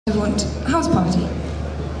I want house party.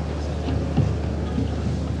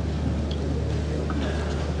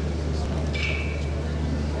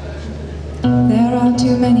 There are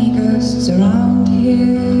too many ghosts around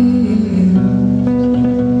here.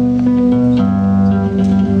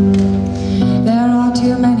 There are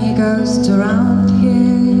too many ghosts around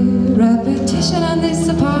here. Repetition in this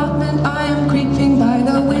apartment. I am creeping by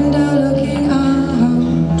the window looking out.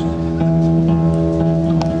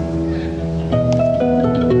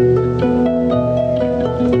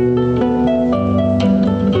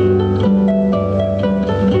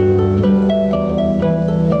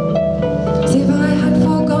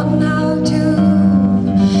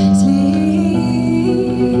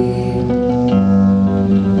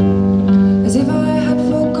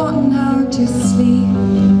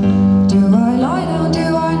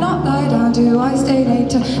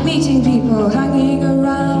 Meeting people, hanging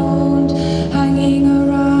around, hanging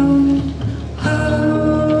around. How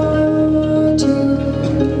to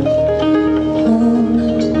hold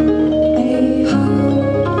a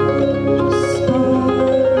house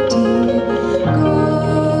party? Go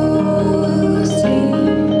sleep.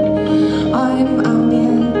 I'm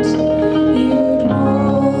ambient. You'd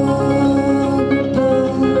walk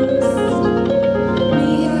past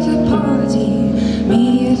me at a party, me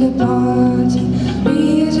at a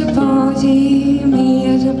party. Me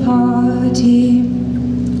at a party.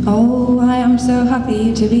 Oh, I am so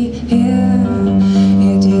happy to be here.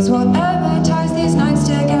 It is whatever ties these nights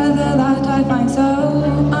together that I find so